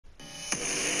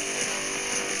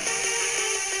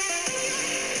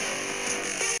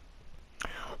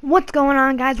What's going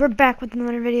on, guys? We're back with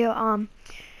another video.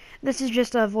 This is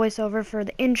just a voiceover for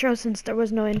the intro, since there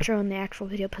was no intro in the actual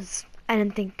video, because I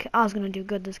didn't think I was gonna do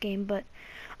good this game. But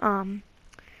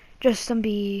there's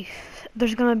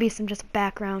gonna be some just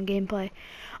background gameplay.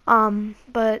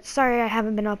 But sorry I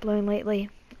haven't been uploading lately.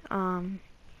 I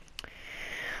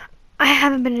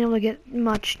haven't been able to get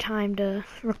much time to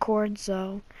record,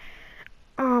 so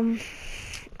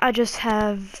I just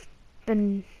have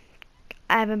been.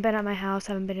 I haven't been at my house,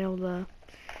 haven't been able to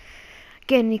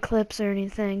get any clips or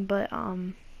anything, but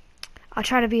I'll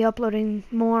try to be uploading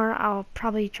more. I'll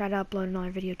probably try to upload another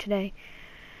video today.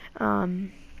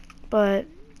 But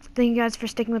thank you guys for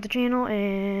sticking with the channel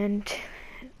and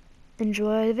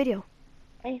enjoy the video.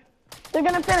 Hey, they're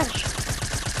gonna finish.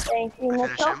 Thank you,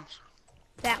 Mitchell.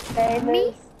 That okay,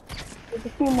 me? There's a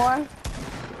few more.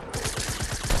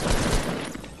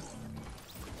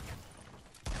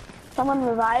 Someone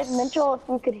revive Mitchell. If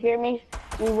you could hear me,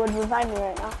 you would revive me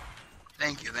right now.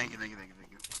 Thank you.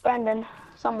 Brendan,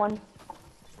 someone.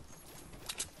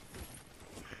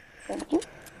 Thank you.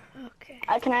 Okay.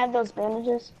 Can I have those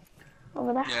bandages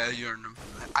over there? Yeah, you earned them.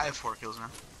 I have 4 kills now.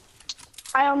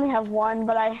 I only have one,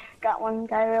 but I got one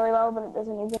guy really low, but it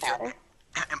doesn't even matter.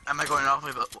 Am I going off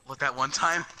with that one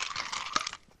time?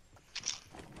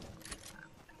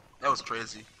 That was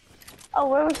crazy. Oh,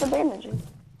 where was the bandages?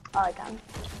 Oh, I got them.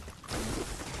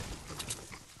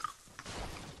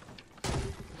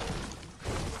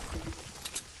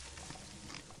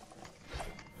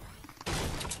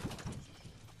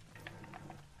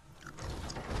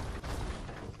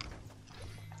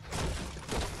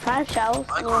 Can I have shells?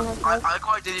 I like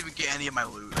how I didn't even get any of my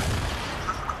loot.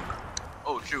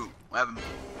 Oh shoot, what happened?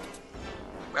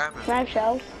 Can I have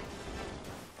shells?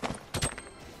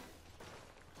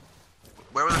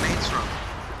 Where were the nades from?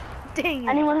 Dang it.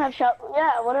 Anyone have shells?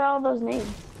 Yeah, what are all those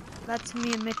names? That's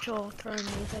me and Mitchell throwing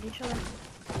these at each other.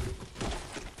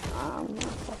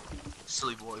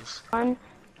 Silly boys. One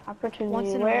opportunity. Once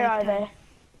in a Where are lifetime.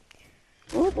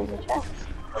 they? Ooh, there's a chest.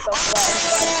 Let's go for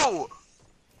that. Oh!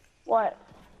 What?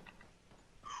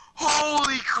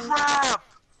 Holy crap!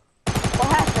 What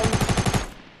happened?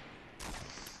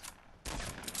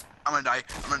 I'm gonna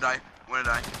die.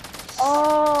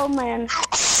 Oh man.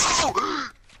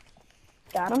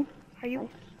 Got him.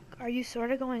 Are you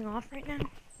sort of going off right now?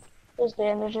 There's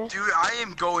bandages. Dude, I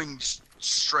am going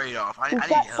straight off. I He's need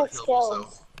got help 6 kills.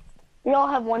 kills. We all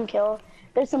have 1 kill.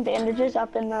 There's some bandages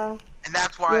up in the And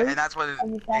that's why of they the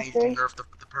need to factory. nerf the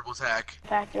purple attack.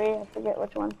 Factory. I forget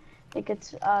which one. I think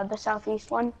it's the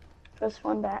southeast one. This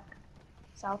one back.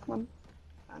 South one.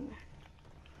 Down there.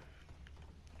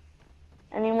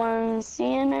 Anyone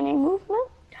seeing any movement?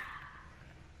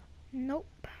 Nope.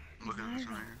 Look at this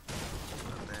one here.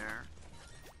 There.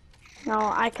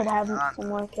 No, I could have some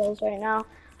more kills right now.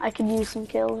 I could use some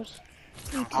kills.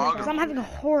 Me too, because I'm having a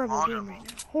horrible game right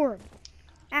now. Horrible.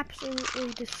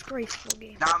 Absolutely disgraceful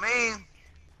game. Not me.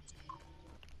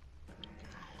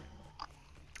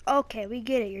 Okay, we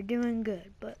get it. You're doing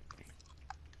good, but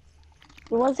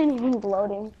It wasn't even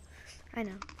bloating. I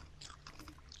know.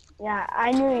 Yeah,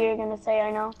 I knew you were gonna say I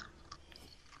know.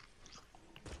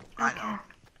 I know.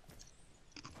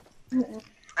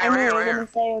 I knew you were gonna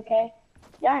say okay.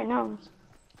 Yeah, I know.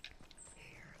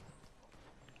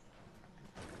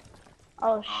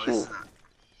 Oh shoot.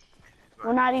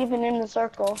 We're not even in the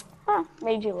circle. Huh,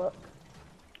 made you look.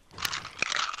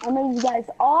 I made you guys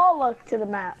all look to the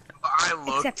map. I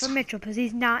looked. Except for Mitchell, because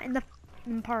he's not in the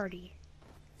party.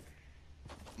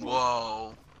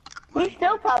 Whoa. He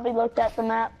still probably looked at the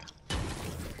map. That's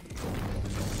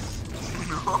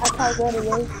how good it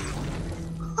is.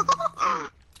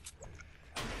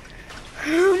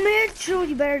 Oh, Mitchell,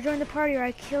 you better join the party or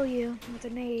I kill you with a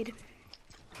nade.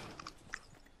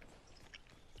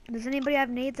 Does anybody have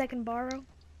nades I can borrow?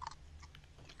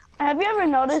 Have you ever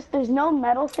noticed there's no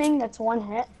metal thing that's 1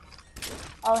 hit?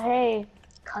 Oh hey,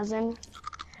 cousin.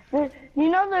 Do you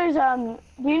know there's do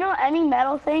you know any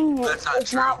metal thing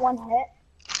it's not 1 hit?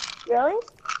 Really?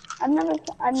 I've never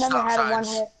had a 1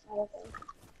 hit metal thing.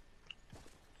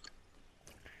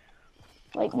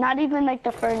 Like not even like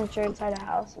the furniture inside a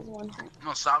house is 1 hit.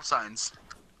 No stop signs.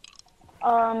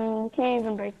 You can't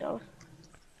even break those.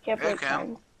 Can't break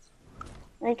signs.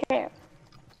 They can't.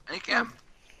 You can.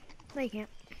 No, you can't.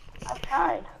 I've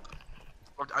tried.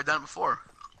 I've done it before.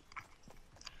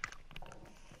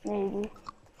 Maybe.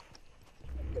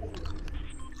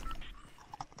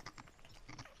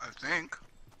 I think.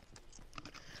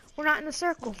 We're not in the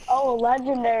circle. Oh,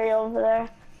 legendary over there.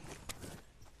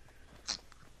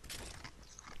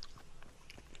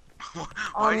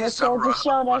 Why you so rough?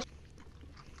 Showed us.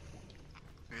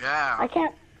 Yeah.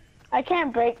 I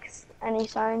can't break any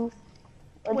signs.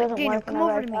 It Wait, doesn't Daniel, work come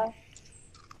whenever over I to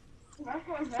me.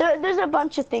 try. There's a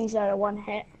bunch of things that are one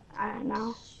hit. I don't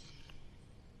know.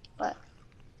 But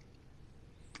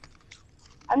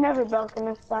I've never broken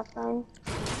a stop sign.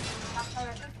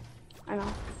 I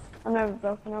know. I've never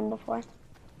broken them before.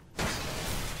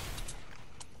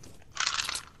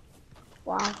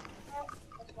 Wow.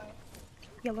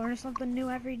 You learn something new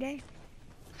every day.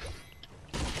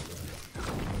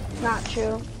 Not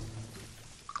true.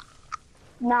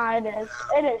 Nah, it is.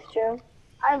 It is true.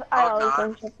 I always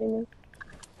learn something new.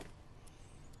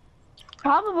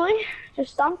 Probably.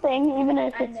 Just something, even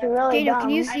if it's really Daniel, dumb. can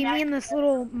you see me in this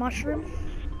little mushroom?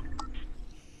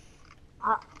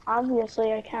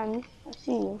 Obviously, I can. I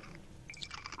see you.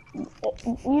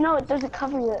 You know, it doesn't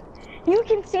cover your... You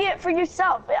can see it for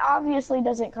yourself. It obviously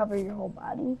doesn't cover your whole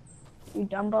body. You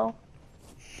Dumbo.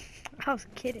 I was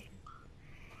kidding.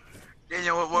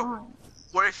 Daniel,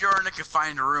 what if you're in a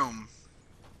confined room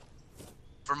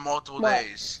for multiple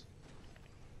days?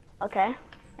 Okay.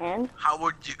 And? How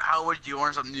would you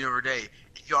learn something new every day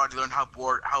if you already learned how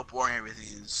boring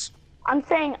everything is? I'm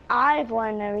saying I've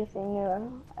learned everything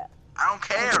new. I don't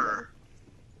care.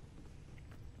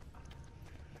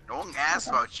 No one asks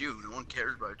about you. No one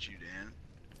cares about you, Dan.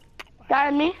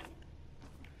 Got me?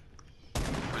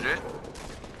 Was it?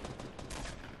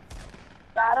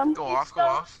 Got him? Go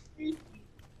off.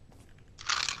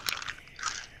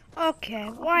 Okay,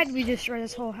 why did we destroy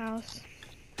this whole house?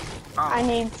 I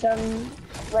need some,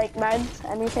 like, meds,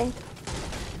 anything.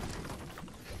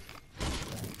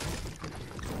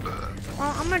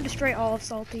 Well, I'm gonna destroy all of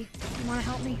Salty. You wanna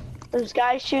help me? There's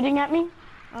guys shooting at me.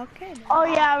 Okay. Then. Oh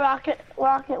yeah,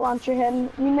 rocket launcher him.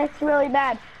 We missed really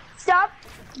bad. Stop!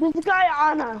 There's a guy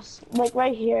on us, like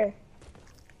right here.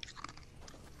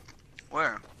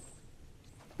 Where?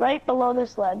 Right below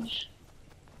this ledge.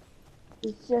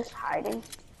 He's just hiding.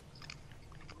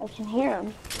 I can hear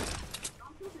him.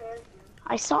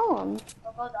 I saw him.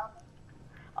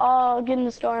 Oh, get in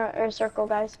the store or circle,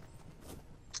 guys.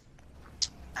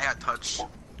 I got touched.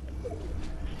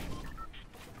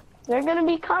 They're gonna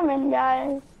be coming,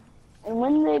 guys. And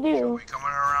when they do... She'll be coming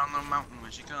around the mountain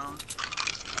when she comes.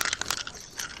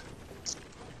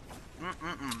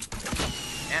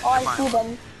 Oh, I see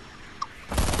them.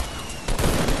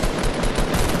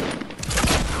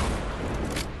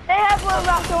 They have little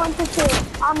rocket launcher too.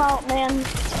 I'm out, man.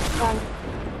 Run.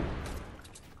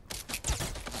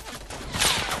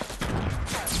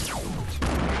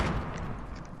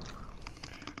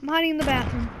 I'm hiding in the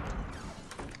bathroom.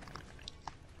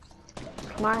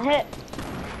 Come on, hit.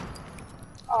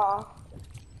 Aw.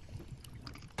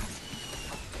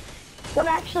 Don't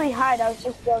actually hide, I was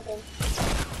just joking.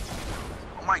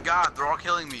 Oh my god, they're all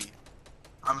killing me.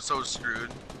 I'm so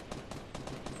screwed.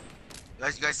 You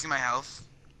guys see my health?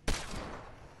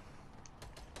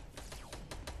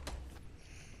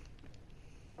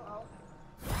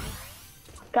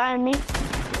 Guy on me.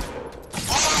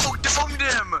 Oh, domed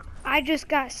him! I just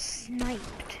got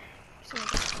sniped. So,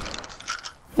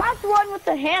 That's the one with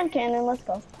the hand cannon, let's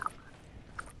go.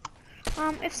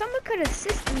 if someone could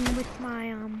assist me with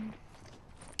my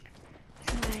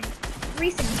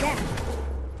recent death.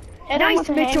 Nice,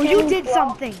 Mitchell, you did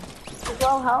something.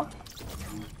 Low health.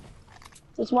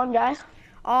 There's one guy.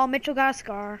 Oh, Mitchell got a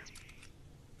scar.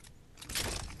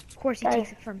 Of course he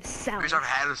takes it for himself. I've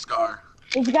had a scar.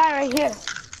 There's a guy right here.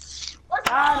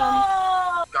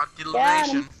 Got him. Got the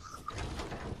elimination.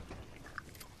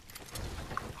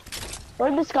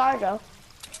 Where'd the scar go?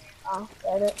 Oh,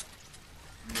 got it.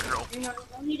 Mitchell.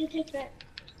 I need to take that.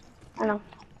 I know.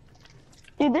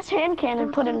 Dude, this hand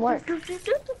cannon put in work. Dude,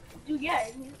 yeah.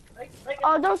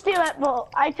 Oh, don't steal it. Well,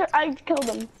 I killed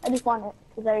him. I just want it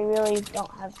because I really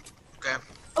don't have.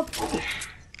 Okay.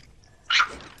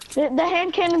 The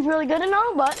hand cannon's really good and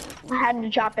all, but I had to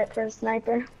drop it for a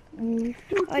sniper.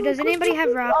 Does anybody have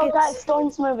Oh, rockets? guys,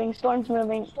 storm's moving. Storm's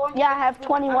moving. Yeah, I have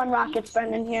 21 rockets,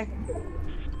 Brendan, here.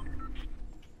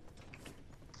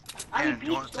 Dan, do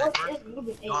you want a sniper?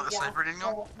 You want a sniper,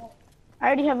 Daniel? I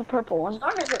already have a purple one.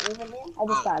 I just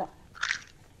got it.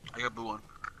 I got a blue one.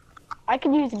 I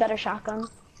could use a better shotgun.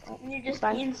 You're just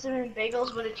Fine. eating cinnamon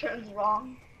bagels, but it turns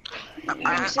wrong. I've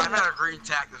had a green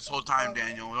tack this whole time,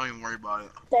 Daniel. Don't even worry about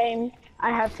it. Same. I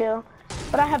have two.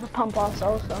 But I have a pump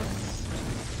also, so.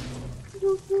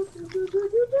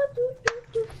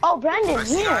 Oh, Brendan, I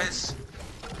see here. guys.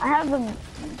 I have a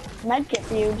med kit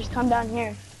for you. Just come down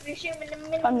here.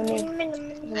 Come to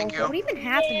me. Thank you. What even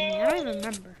happened to me? I don't even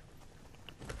remember.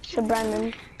 To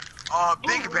Brendan.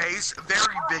 Big base.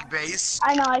 Very big base.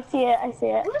 I know, I see it. I see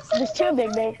it. There's two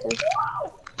big bases.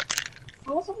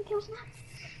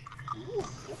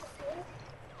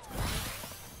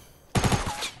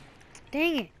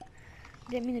 Dang it.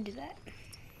 Didn't mean to do that.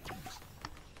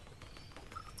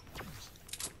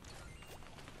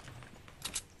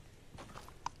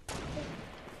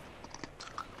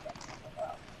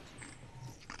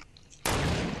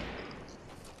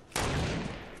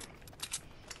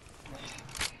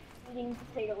 Eating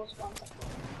potatoes while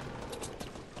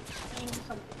eating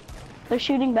something. They're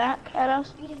shooting back at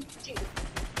us. Eating potatoes.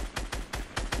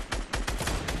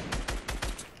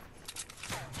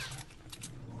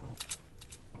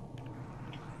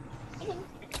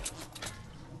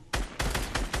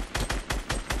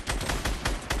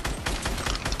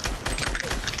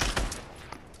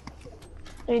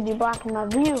 Dude, you're blocking my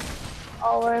view.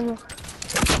 Oh, we're in.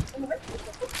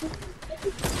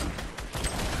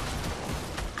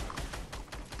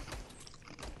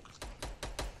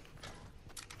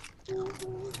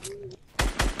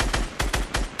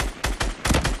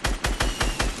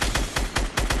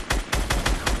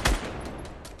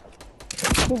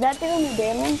 Did that do any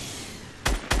damage?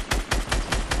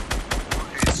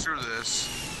 Okay, screw this.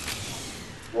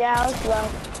 Yeah, it was low.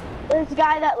 There's a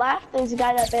guy that left. There's a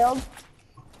guy that bailed.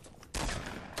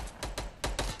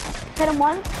 Hit him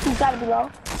once. He's got to be low.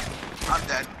 I'm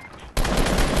dead.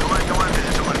 Don't want to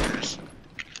finish.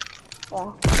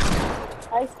 Yeah.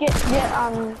 Let's get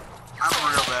I'm real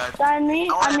bad. on me.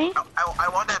 On me. I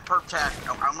want that perp tag.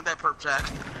 I want that perp tag.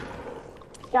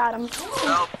 Got him.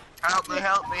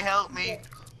 Help me.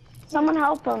 Someone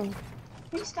help him.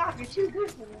 Please stop, you're too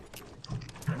good for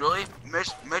that. Really?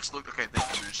 Mitch, look. Okay,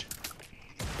 thank you, Mitch.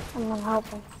 Someone help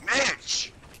him.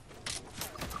 Mitch!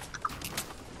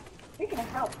 You're gonna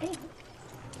help me.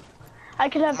 I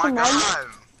could have Oh some my meds. god.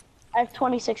 I have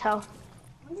 26 health.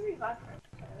 I'm gonna revive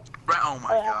Right, oh my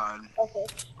Oh, yeah. god. Okay.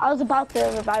 I was about to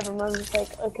revive him. I was just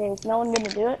like, okay, is no one gonna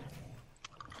do it?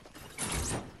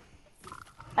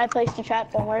 I placed a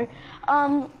trap, don't worry.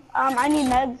 I need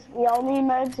meds. We all need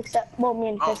meds except, well, me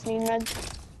and Chris need meds.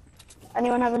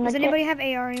 Anyone have a med Does kit? anybody have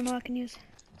AR ammo I can use?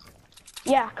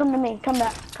 Yeah, come to me. Come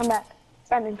back.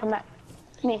 Brendan, come back.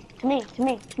 To me. Oh.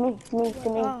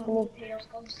 potatoes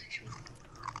called sexual.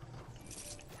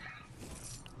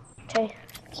 Okay.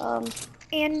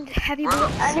 And have you Bro.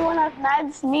 Anyone have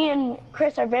meds? Me and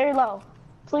Chris are very low.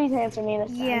 Please answer me this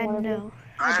time. Yeah, one of you. no.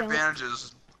 I have don't.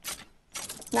 bandages.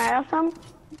 Can I have some?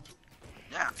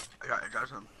 Yeah, I got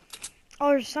some. Oh,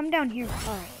 there's some down here.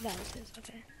 Oh, that was his.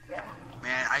 Okay.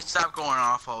 Man, I stopped going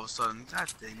off all of a sudden.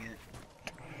 God dang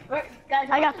it. Right, guys,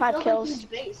 I got 5 build a kills. huge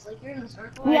base, like you're in a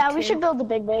circle. Yeah, we too. should build a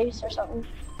big base or something.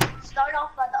 Start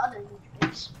off by the other huge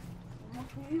base.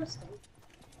 Not for real estate.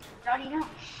 You already know.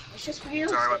 It's just for real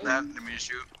estate. Sorry about that. Didn't mean to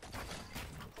shoot.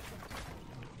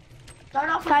 Start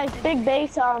off with Guys, big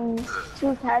base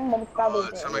 210, but it's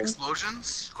probably Some big.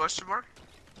 explosions? Question mark?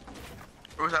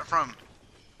 Where was that from?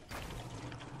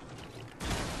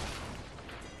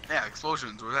 Yeah,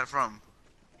 explosions. Where's that from?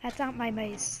 That's not my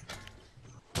base.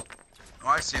 Oh,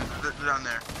 I see them. They're down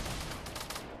there.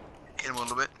 Hit them a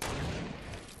little bit.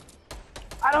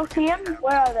 I don't see him.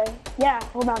 Where are they? Yeah,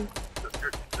 hold on.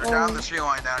 They're down the tree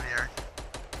line down here.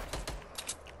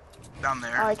 Down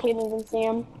there. Oh, I can't even see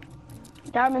him.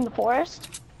 Down in the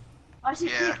forest? I see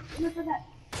Yeah. Look at that.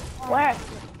 Where?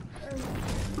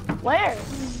 Where?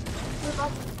 Move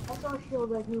up. I saw a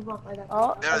shield like move up by that.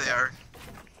 Oh, There they are.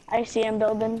 I see him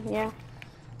building, yeah.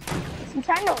 Is he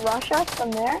trying to rush us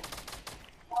from there?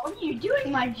 What are you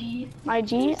doing, my G? My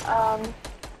G, Oh!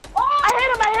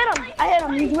 I hit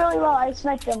him. He's really low. I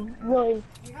sniped him, really.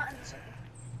 You're not in the circle.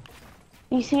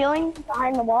 He's healing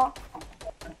behind the wall.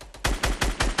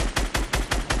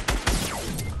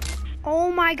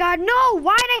 Oh my god, no!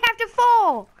 Why'd I have to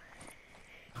fall?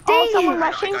 Oh, Dang someone it!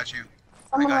 rushing. I got you.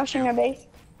 Someone got rushing you. our base.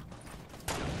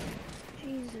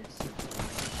 Jesus.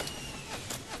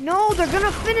 No, they're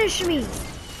gonna finish me.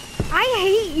 I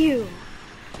hate you.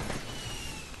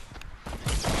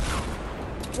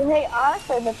 You hate us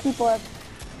or the people that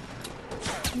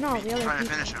No, the other Trying to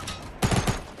people. finish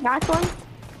him. knocked one?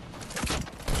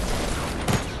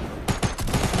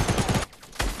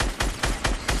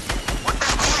 What the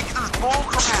heck? This is bull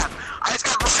crap. I just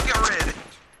got rocket rid.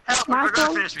 Help! They're Knocked gonna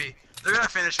one? finish me. They're gonna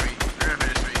finish me.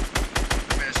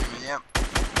 Finishing me. Yep.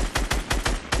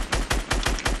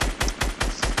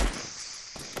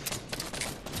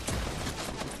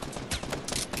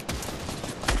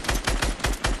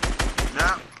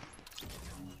 Yep.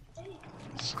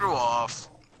 Screw off.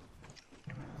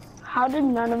 How did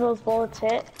none of those bullets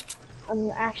hit?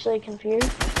 I'm actually confused.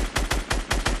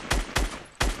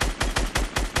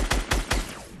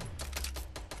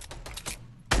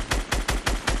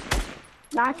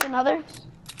 Knocked another.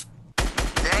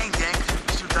 Dang,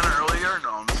 couldn't you have done it earlier?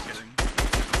 No, I'm just kidding.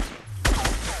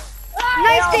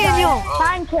 Nice, all Daniel.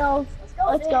 died. 9 kills.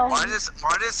 Let's go. Why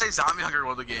did it say zombie hunger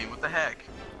rule the game? What the heck?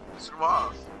 Screw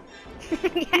off. Dude,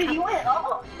 you went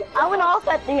off. I went off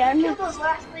at the end. Kill those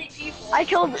last 3 people. I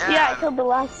killed. Yeah, I killed the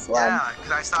last one. Yeah,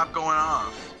 because I stopped going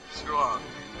off. Screw off.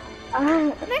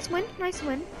 Nice win. Nice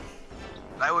win.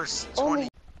 That was Only